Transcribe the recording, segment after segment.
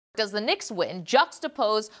does the Knicks win,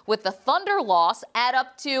 juxtaposed with the Thunder loss, add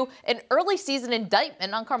up to an early season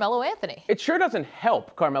indictment on Carmelo Anthony? It sure doesn't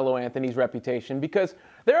help Carmelo Anthony's reputation, because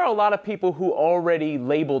there are a lot of people who already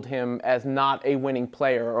labeled him as not a winning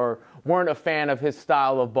player or weren't a fan of his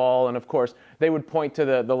style of ball. And of course, they would point to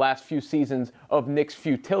the last few seasons of Knicks'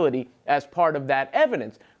 futility as part of that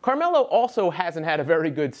evidence. Carmelo also hasn't had a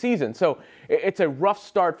very good season, so it's a rough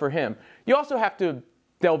start for him. You also have to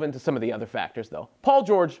delve into some of the other factors, though. Paul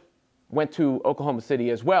George went to Oklahoma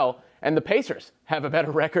City as well, and the Pacers have a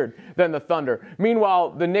better record than the Thunder.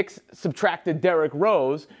 Meanwhile, the Knicks subtracted Derrick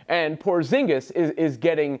Rose, and Porzingis is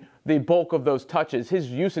getting the bulk of those touches. His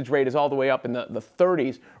usage rate is all the way up in the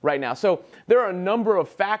 30s right now. So there are a number of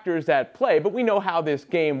factors at play, but we know how this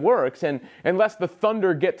game works, and unless the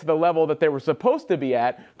Thunder get to the level that they were supposed to be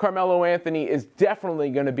at, Carmelo Anthony is definitely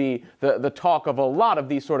going to be the talk of a lot of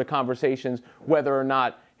these sort of conversations, whether or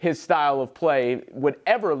not his style of play would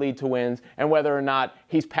ever lead to wins and whether or not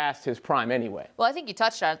he's past his prime anyway. Well, I think you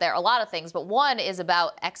touched on it there, a lot of things, but one is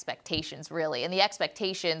about expectations, really. And the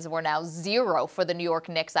expectations were now zero for the New York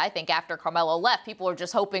Knicks, I think, after Carmelo left. People were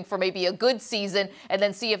just hoping for maybe a good season and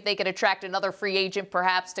then see if they could attract another free agent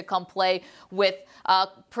perhaps to come play with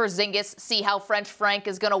Porzingis, see how French Frank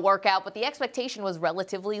is going to work out. But the expectation was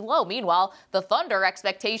relatively low. Meanwhile, the Thunder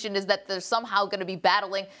expectation is that they're somehow going to be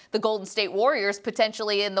battling the Golden State Warriors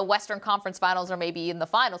potentially in the Western Conference Finals or maybe in the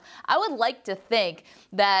finals. I would like to think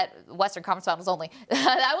that Western Conference Finals only.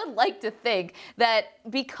 I would like to think that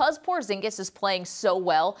because Porzingis is playing so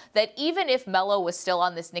well, that even if Melo was still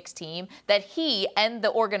on this Knicks team, that he and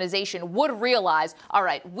the organization would realize, all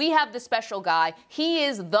right, we have the special guy. He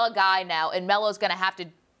is the guy now, and Melo's going to have to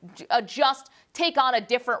adjust, take on a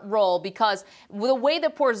different role, because the way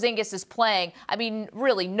that Porzingis is playing, I mean,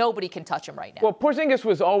 really, nobody can touch him right now. Well, Porzingis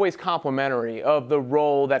was always complimentary of the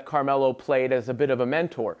role that Carmelo played as a bit of a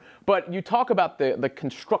mentor. But you talk about the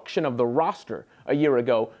construction of the roster a year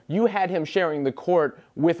ago. You had him sharing the court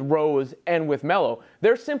with Rose and with Melo.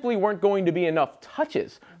 There simply weren't going to be enough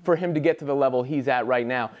touches for him to get to the level he's at right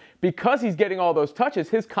now. Because he's getting all those touches,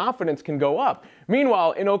 his confidence can go up.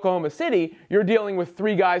 Meanwhile, in Oklahoma City, you're dealing with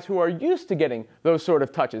three guys who are used to getting those sort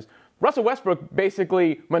of touches. Russell Westbrook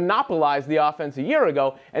basically monopolized the offense a year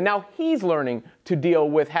ago, and now he's learning to deal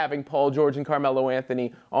with having Paul George and Carmelo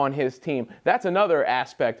Anthony on his team. That's another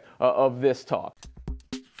aspect of this talk.